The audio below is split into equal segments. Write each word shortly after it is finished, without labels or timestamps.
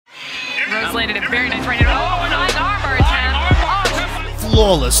Rose landed a very nice right hand. Oh, and an armbar attempt.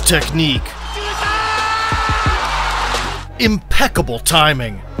 Flawless technique. Impeccable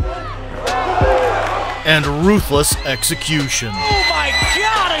timing. And ruthless execution. Oh my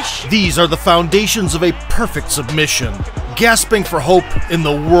gosh! These are the foundations of a perfect submission. Gasping for hope in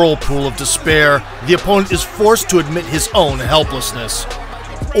the whirlpool of despair, the opponent is forced to admit his own helplessness,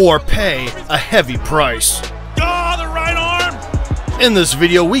 or pay a heavy price. Oh, the right arm! In this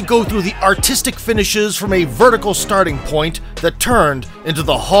video, we go through the artistic finishes from a vertical starting point that turned into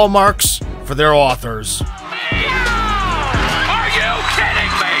the hallmarks for their authors. Are you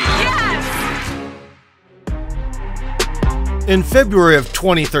kidding me? Yes! In February of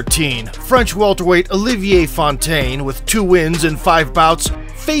 2013, French welterweight Olivier Fontaine, with 2 wins in 5 bouts,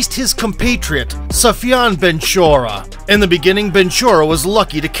 faced his compatriot, Saffian Benchoura. In the beginning, Benchoura was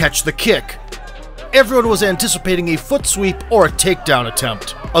lucky to catch the kick. Everyone was anticipating a foot sweep or a takedown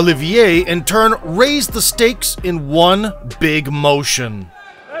attempt. Olivier, in turn, raised the stakes in one big motion.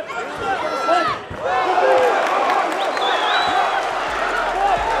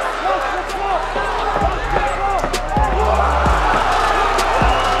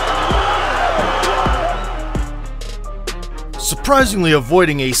 Surprisingly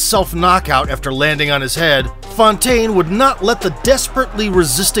avoiding a self-knockout after landing on his head, Fontaine would not let the desperately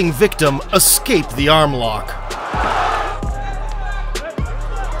resisting victim escape the arm lock.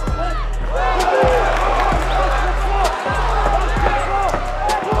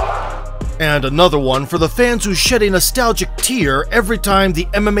 And another one for the fans who shed a nostalgic tear every time the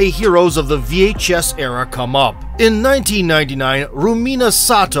MMA heroes of the VHS era come up. In 1999, Rumina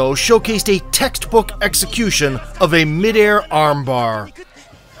Sato showcased a textbook execution of a mid-air armbar.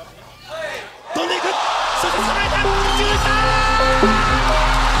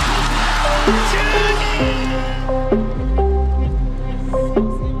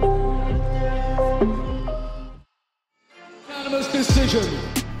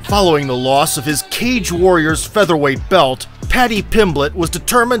 Following the loss of his Cage Warriors featherweight belt, Paddy Pimblett was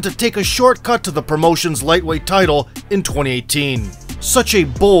determined to take a shortcut to the promotion's lightweight title in 2018. Such a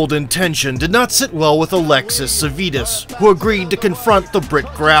bold intention did not sit well with Alexis Savidis, who agreed to confront the Brit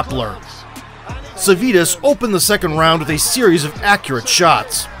grappler. Savidis opened the second round with a series of accurate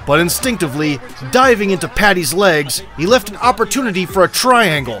shots, but instinctively, diving into Paddy's legs, he left an opportunity for a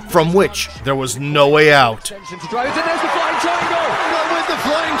triangle, from which there was no way out. There's the flying triangle! With the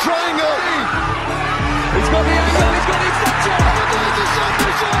flying triangle! He's got the angle, he's got the extension!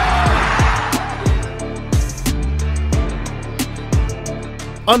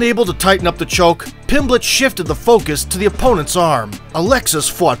 Unable to tighten up the choke, Pimblett shifted the focus to the opponent's arm. Alexis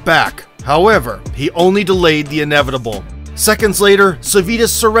fought back. However, he only delayed the inevitable. Seconds later, Savidis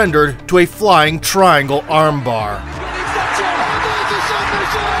surrendered to a flying triangle armbar.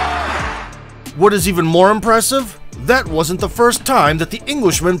 What is even more impressive? That wasn't the first time that the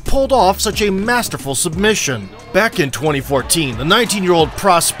Englishman pulled off such a masterful submission. Back in 2014, the 19-year-old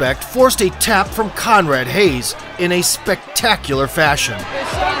prospect forced a tap from Conrad Hayes in a spectacular fashion.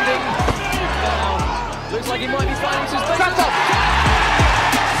 Looks like he might be fighting his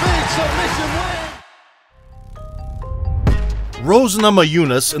Rose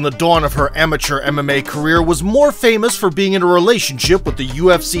Namajunas, in the dawn of her amateur MMA career, was more famous for being in a relationship with the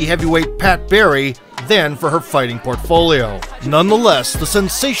UFC heavyweight Pat Barry than for her fighting portfolio. Nonetheless, the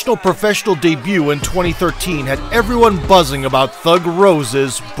sensational professional debut in 2013 had everyone buzzing about Thug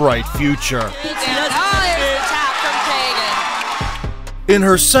Rose's bright future. In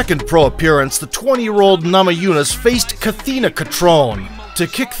her second pro appearance, the 20-year-old Namajunas faced Kathina Catrone. To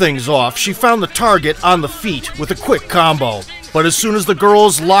kick things off, she found the target on the feet with a quick combo. But as soon as the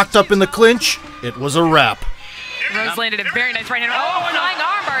girls locked up in the clinch, it was a wrap. Rose landed a very nice right hand. Oh, and flying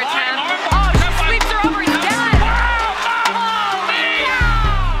armbar attempt. Oh, she sweeps her over. He's done.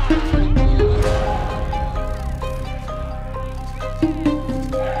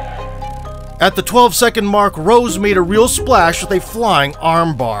 At the 12-second mark, Rose made a real splash with a flying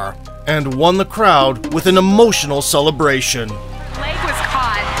armbar and won the crowd with an emotional celebration. Leg was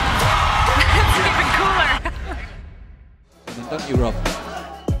caught. That's even cooler. Don't you, Rob?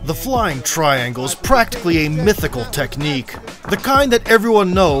 The flying triangle is practically a mythical technique, the kind that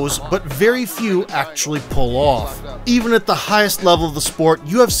everyone knows, but very few actually pull off. Even at the highest level of the sport,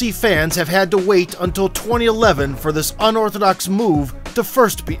 UFC fans have had to wait until 2011 for this unorthodox move to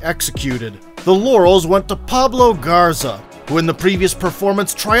first be executed. The laurels went to Pablo Garza, who in the previous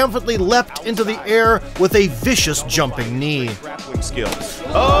performance triumphantly leapt into the air with a vicious jumping knee. Grappling skills.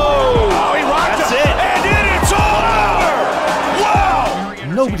 Oh, he rocked him. It. And then it's all over!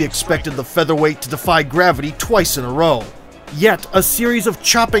 Wow! Nobody expected the featherweight to defy gravity twice in a row. Yet, a series of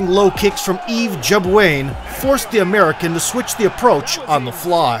chopping low kicks from Yves Jabouin forced the American to switch the approach on the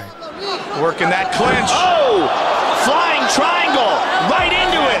fly. Working that clinch. Oh! Flying triangle! Right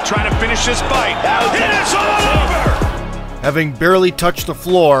into it! Trying to finish this fight. And it's all over! Having barely touched the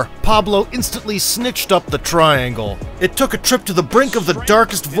floor, Pablo instantly snitched up the triangle. It took a trip to the brink of the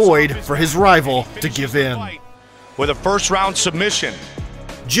darkest void for his rival to give in. With a first-round submission.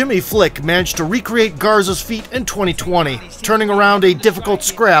 Jimmy Flick managed to recreate Garza's feat in 2020, turning around a difficult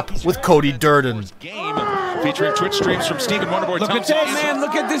scrap with Cody Durden. Featuring Twitch streams from Stephen Wonderboy Look Thompson. at this, man.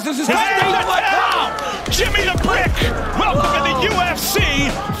 Look at this. This is Jimmy the Brick! Welcome to the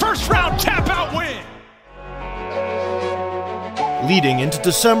UFC first-round tap-out win! Leading into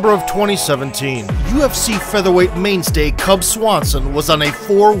December of 2017, UFC featherweight mainstay Cub Swanson was on a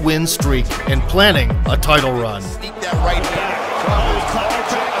 4-win streak and planning a title run.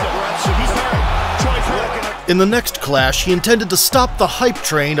 In the next clash, he intended to stop the hype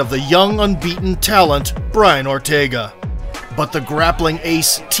train of the young, unbeaten talent, Brian Ortega. But the grappling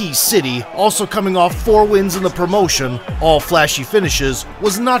ace T-City, also coming off 4 wins in the promotion, all flashy finishes,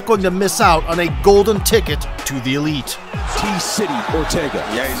 was not going to miss out on a golden ticket to the elite. T-City Ortega.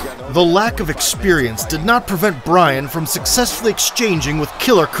 The lack of experience did not prevent Brian from successfully exchanging with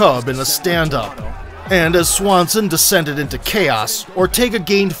Killer Cub in a stand-up. And as Swanson descended into chaos, Ortega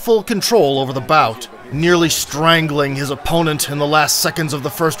gained full control over the bout. Nearly strangling his opponent in the last seconds of the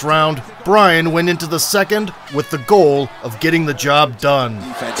first round, Brian went into the second with the goal of getting the job done.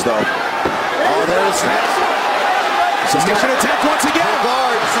 Defense, though. Oh, there's that. Submission attack once again.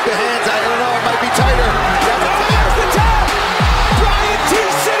 Guard. See the hands. I don't know. It might be tighter. There's the tap. Brian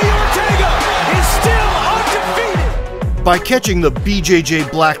T-City Ortega is still undefeated. By catching the BJJ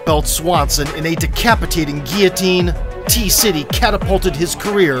black belt Swanson in a decapitating guillotine, T-City catapulted his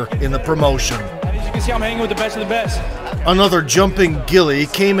career in the promotion. You can see I'm hanging with the best of the best. Another jumping gilly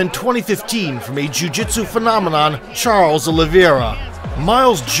came in 2015 from a jiu-jitsu phenomenon, Charles Oliveira.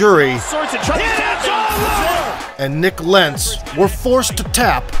 Miles Jury and Nick Lentz were forced to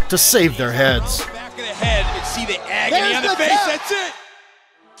tap to save their heads. Back of the head, you can see the agony on the face, that's it.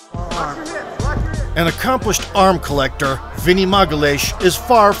 An accomplished arm collector, Vinny Magalhaes is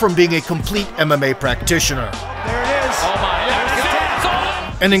far from being a complete MMA practitioner. There it is. Oh my,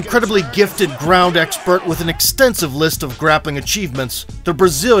 An incredibly gifted ground expert with an extensive list of grappling achievements, the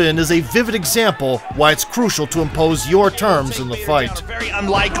Brazilian is a vivid example why it's crucial to impose your terms in the fight. Very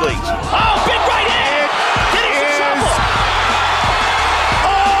unlikely. Oh, big right hand!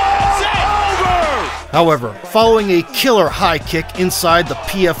 Over! However, following a killer high kick inside the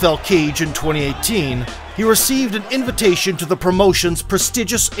PFL cage in 2018, he received an invitation to the promotion's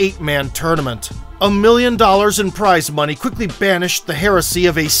prestigious 8-man tournament. $1 million in prize money quickly banished the heresy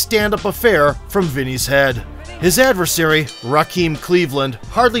of a stand-up affair from Vinny's head. His adversary, Raheem Cleveland,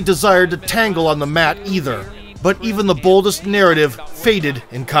 hardly desired to tangle on the mat either. But even the boldest narrative faded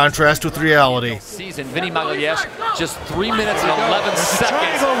in contrast with reality. Season, Vinny Magalhaes, just 3 minutes and 11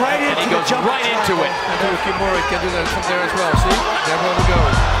 seconds, and he goes right into it. Kimura can do that from there as well. See? There we go.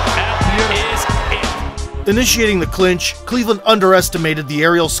 That is it. Initiating the clinch, Cleveland underestimated the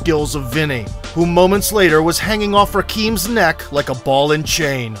aerial skills of Vinny, who moments later was hanging off Raheem's neck like a ball and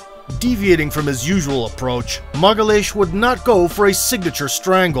chain. Deviating from his usual approach, Magalhaes would not go for a signature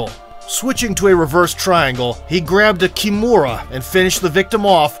strangle. Switching to a reverse triangle, he grabbed a Kimura and finished the victim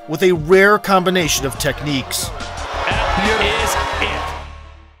off with a rare combination of techniques. That is it.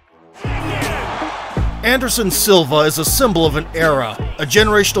 Anderson Silva is a symbol of an era, a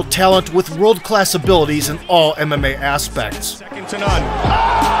generational talent with world-class abilities in all MMA aspects. Second to none.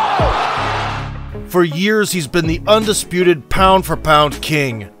 For years, he's been the undisputed pound-for-pound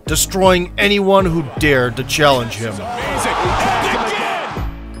king, destroying anyone who dared to challenge him.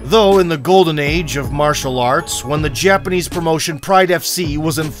 Though in the golden age of martial arts, when the Japanese promotion Pride FC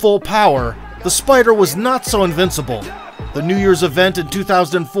was in full power, the Spider was not so invincible. The New Year's event in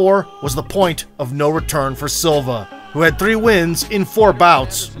 2004 was the point of no return for Silva, who had 3 wins in 4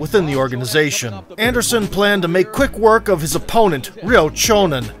 bouts within the organization. Anderson planned to make quick work of his opponent, Ryo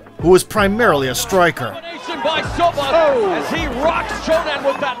Chonan, who was primarily a striker.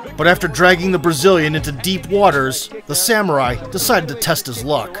 But after dragging the Brazilian into deep waters, the samurai decided to test his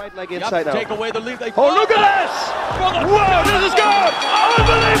luck. Take away the lead. Oh, look at this! Whoa, this is good!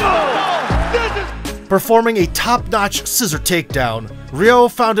 Unbelievable! Performing a top-notch scissor takedown, Ryo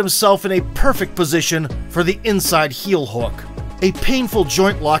found himself in a perfect position for the inside heel hook. A painful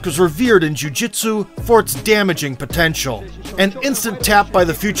joint lock was revered in jiu-jitsu for its damaging potential. An instant tap by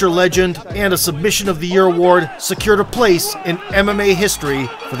the future legend and a Submission of the Year award secured a place in MMA history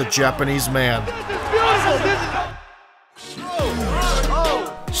for the Japanese man.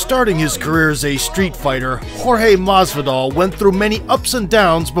 Starting his career as a street fighter, Jorge Masvidal went through many ups and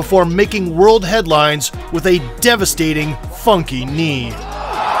downs before making world headlines with a devastating, funky knee.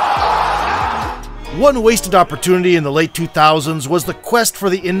 One wasted opportunity in the late 2000s was the quest for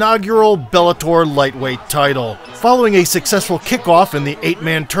the inaugural Bellator lightweight title. Following a successful kickoff in the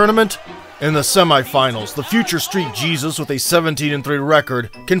 8-man tournament, in the semifinals, the future Street Jesus with a 17-3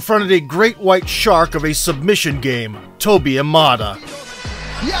 record confronted a great white shark of a submission game, Toby Imada.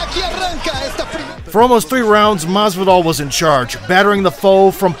 For almost 3 rounds, Masvidal was in charge, battering the foe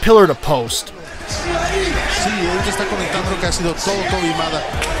from pillar to post.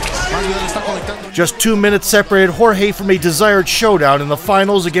 Just 2 minutes separated Jorge from a desired showdown in the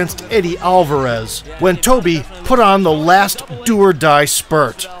finals against Eddie Alvarez, when Toby put on the last do-or-die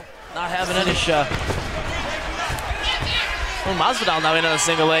spurt. Not having any shot. Oh, Masvidal now in on a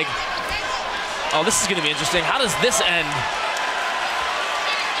single leg. Oh, this is going to be interesting. How does this end?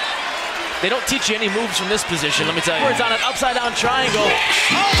 They don't teach you any moves from this position, let me tell you. It's on an upside-down triangle.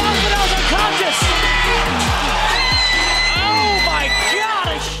 Oh, Masvidal's unconscious! Oh, my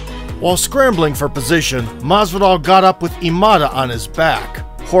gosh! While scrambling for position, Masvidal got up with Imada on his back.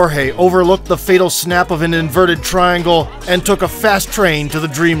 Jorge overlooked the fatal snap of an inverted triangle and took a fast train to the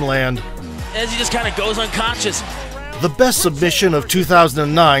dreamland. As he just kind of goes unconscious. The best submission of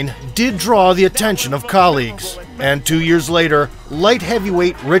 2009 did draw the attention of colleagues, and 2 years later, light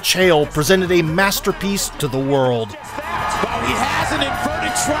heavyweight Rich Hale presented a masterpiece to the world. Well, he has an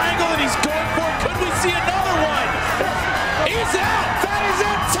inverted triangle and he's going for it. Could we see another one? He's out! That is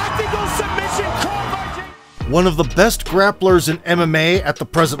a technical submission called by Jay. One of the best grapplers in MMA at the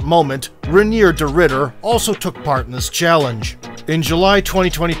present moment, Reinier de Ridder, also took part in this challenge. In July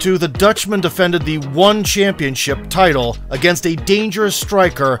 2022, the Dutchman defended the ONE Championship title against a dangerous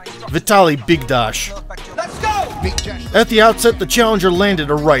striker, Vitaly Bigdash. Let's go! At the outset, the challenger landed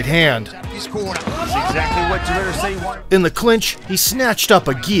a right hand. That's exactly what de Ridder said he wanted. In the clinch, he snatched up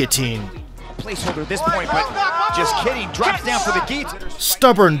a guillotine. Placeholder at this point, but just kidding, drops down for the guillotine.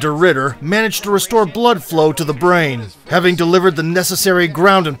 Stubborn de Ridder managed to restore blood flow to the brain. Having delivered the necessary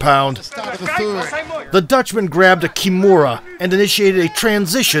ground and pound, the Dutchman grabbed a kimura and initiated a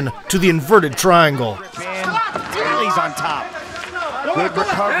transition to the inverted triangle. He's on top. Good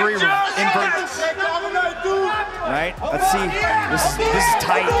recovery, invert. Right, let's see. This is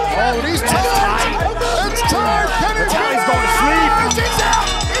tight. Oh, he's tight. It's tight. Vitaly's going to sleep. He's out.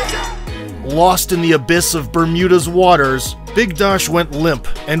 Lost in the abyss of Bermuda's waters, Bigdash went limp,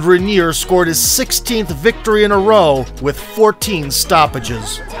 and Reinier scored his 16th victory in a row with 14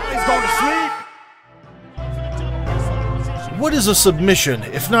 stoppages. He's going to sleep. What is a submission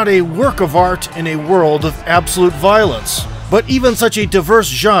if not a work of art in a world of absolute violence? But even such a diverse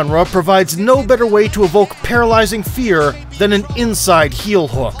genre provides no better way to evoke paralyzing fear than an inside heel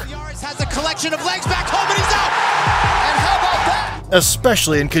hook. Has a collection of legs back home and he's out. And how about that?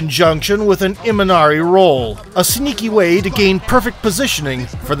 Especially in conjunction with an Imanari roll, a sneaky way to gain perfect positioning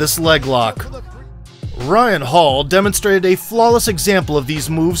for this leg lock. Ryan Hall demonstrated a flawless example of these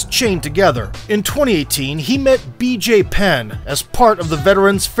moves chained together. In 2018, he met BJ Penn as part of the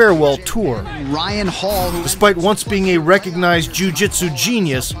Veterans Farewell Tour. Ryan Hall, despite once being a recognized jiu-jitsu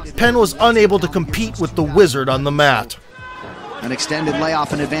genius, Penn was unable to compete with the Wizard on the mat. An extended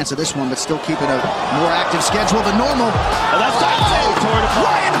layoff in advance of this one, but still keeping a more active schedule than normal.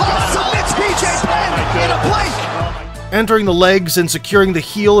 Ryan Hall submits BJ Penn in a blink. Entering the legs and securing the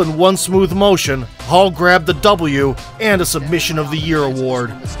heel in one smooth motion, Hall grabbed the W and a Submission of the Year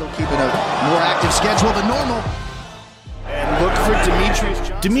award. Still keeping a more active schedule than normal. And look for Demetrius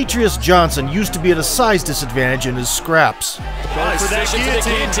Johnson. Demetrius Johnson used to be at a size disadvantage in his scraps.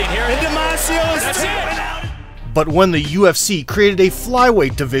 But when the UFC created a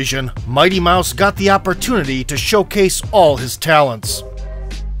flyweight division, Mighty Mouse got the opportunity to showcase all his talents.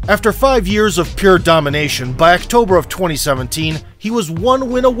 After 5 years of pure domination, by October of 2017, he was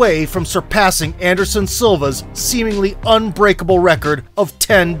one win away from surpassing Anderson Silva's seemingly unbreakable record of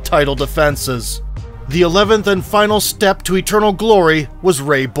 10 title defenses. The 11th and final step to eternal glory was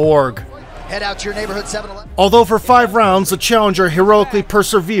Ray Borg. Head out to your neighborhood 7-Eleven. Although for 5 rounds the challenger heroically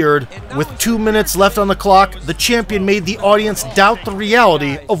persevered, with 2 minutes left on the clock, the champion made the audience doubt the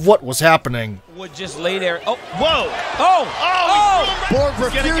reality of what was happening. Would just lay there. Oh, whoa! Oh! Borg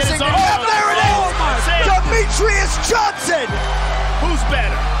refusing. Oh, there it is! Demetrius Johnson! Who's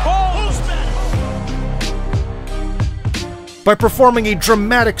better? Who's better? By performing a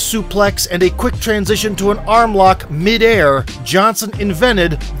dramatic suplex and a quick transition to an arm lock mid-air, Johnson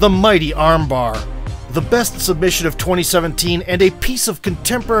invented the mighty armbar. The best submission of 2017 and a piece of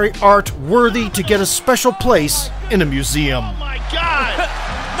contemporary art worthy to get a special place in a museum. Oh my God!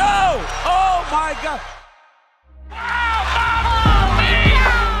 No! my God.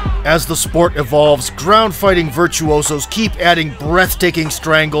 As the sport evolves, ground fighting virtuosos keep adding breathtaking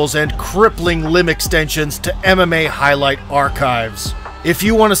strangles and crippling limb extensions to MMA highlight archives. If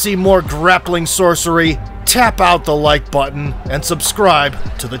you want to see more grappling sorcery, tap out the like button and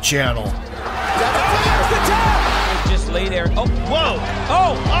subscribe to the channel. Just lay there. Oh, whoa.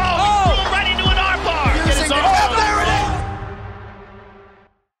 Oh.